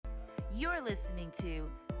You're listening to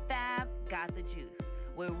Fab Got the Juice,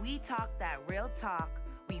 where we talk that real talk,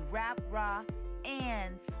 we rap raw,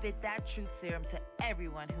 and spit that truth serum to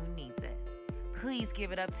everyone who needs it. Please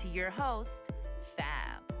give it up to your host,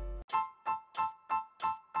 Fab.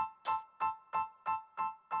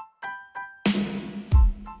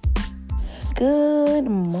 Good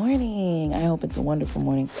morning. I hope it's a wonderful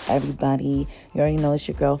morning for everybody. You already know it's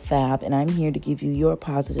your girl Fab, and I'm here to give you your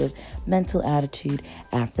positive mental attitude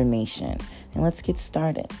affirmation. And let's get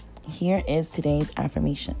started. Here is today's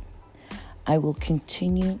affirmation. I will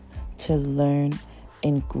continue to learn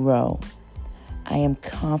and grow. I am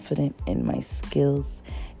confident in my skills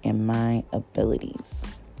and my abilities.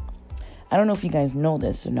 I don't know if you guys know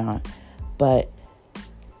this or not, but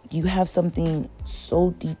you have something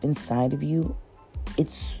so deep inside of you.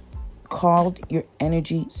 It's called your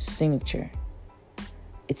energy signature.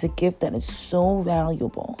 It's a gift that is so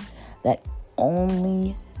valuable that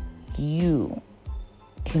only you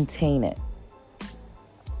contain it.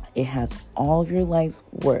 It has all of your life's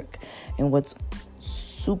work. And what's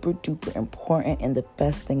super duper important and the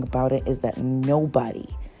best thing about it is that nobody,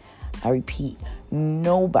 I repeat,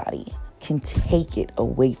 nobody can take it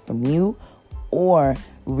away from you or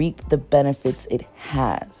reap the benefits it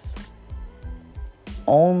has.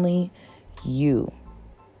 Only you.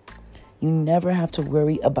 You never have to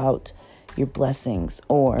worry about your blessings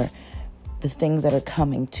or the things that are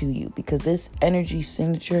coming to you, because this energy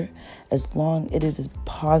signature, as long as it is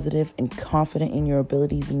positive and confident in your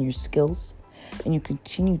abilities and your skills, and you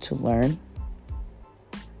continue to learn,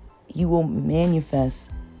 you will manifest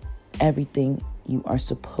everything you are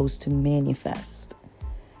supposed to manifest.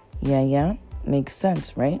 Yeah. Makes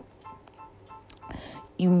sense, right?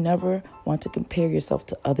 You never want to compare yourself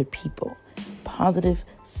to other people. Positive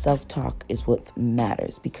self-talk is what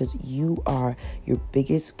matters, because you are your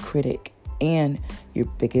biggest critic and your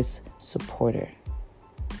biggest supporter.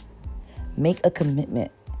 Make a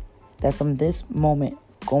commitment that from this moment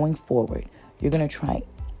going forward, you're going to try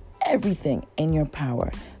everything in your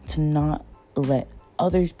power to not let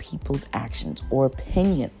other people's actions or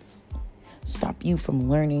opinions stop you from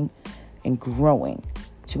learning and growing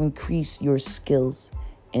to increase your skills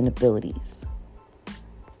and abilities.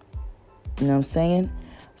 You know what I'm saying?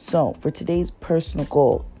 So for today's personal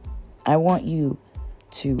goal, I want you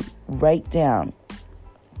to write down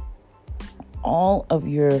all of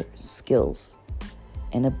your skills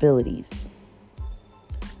and abilities.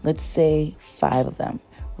 Let's say 5 of them.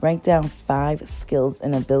 Write down 5 skills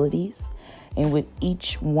and abilities. And with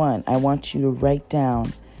each one, I want you to write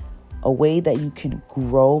down a way that you can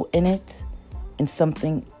grow in it and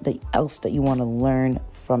something else that you want to learn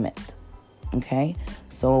from it. Okay?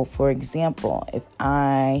 So, for example, if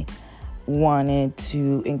I wanted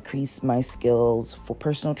to increase my skills for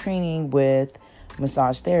personal training with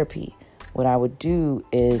massage therapy, what I would do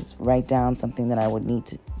is write down something that I would need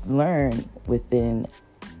to learn within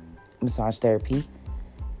massage therapy.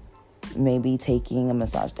 Maybe taking a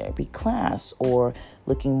massage therapy class or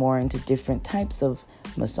looking more into different types of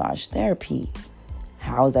massage therapy.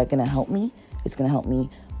 How is that going to help me? It's going to help me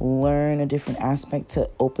learn a different aspect to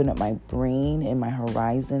open up my brain and my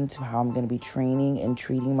horizon to how I'm going to be training and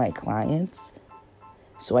treating my clients,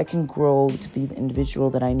 so I can grow to be the individual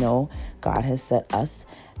that I know God has set us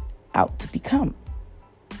out to become.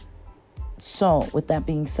 So with that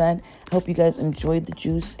being said, I hope you guys enjoyed the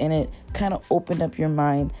juice, and it kind of opened up your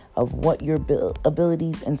mind of what your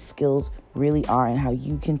abilities and skills really are and how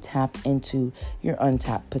you can tap into your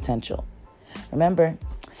untapped potential. Remember,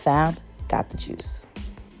 Fab got the juice.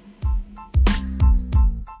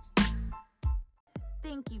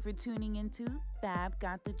 Thank you for tuning into Fab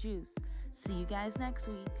Got the Juice. See you guys next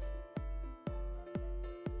week.